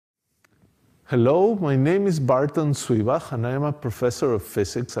Hello, my name is Barton Suibach, and I am a professor of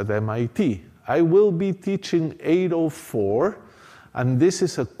physics at MIT. I will be teaching 804, and this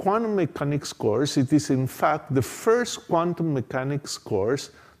is a quantum mechanics course. It is, in fact, the first quantum mechanics course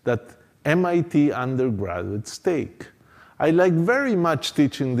that MIT undergraduates take. I like very much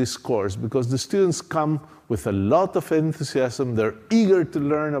teaching this course because the students come with a lot of enthusiasm. They're eager to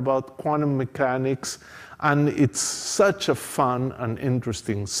learn about quantum mechanics, and it's such a fun and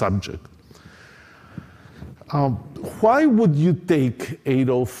interesting subject. Why would you take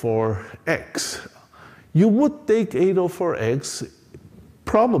 804X? You would take 804X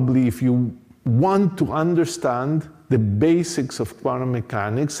probably if you want to understand the basics of quantum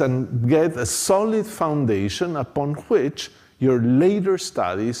mechanics and get a solid foundation upon which your later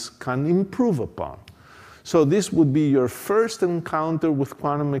studies can improve upon. So this would be your first encounter with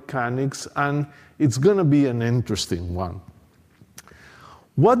quantum mechanics, and it's going to be an interesting one.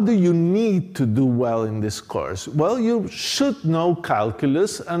 What do you need to do well in this course? Well, you should know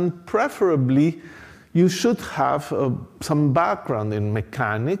calculus, and preferably you should have some background in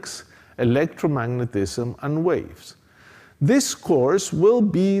mechanics, electromagnetism, and waves. This course will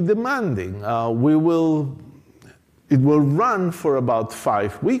be demanding. It will run for about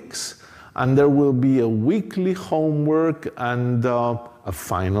 5 weeks, and there will be a weekly homework and a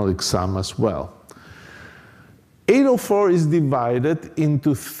final exam as well. 804 is divided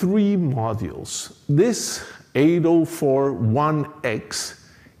into 3 modules. This 804-1X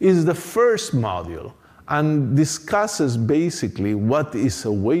is the first module and discusses basically what is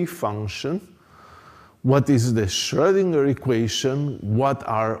a wave function, what is the Schrodinger equation, what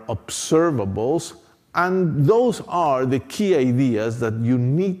are observables, and those are the key ideas that you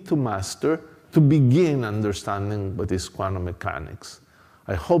need to master to begin understanding what is quantum mechanics.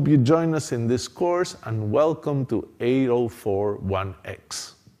 I hope you join us in this course, and welcome to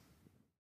 804-1X.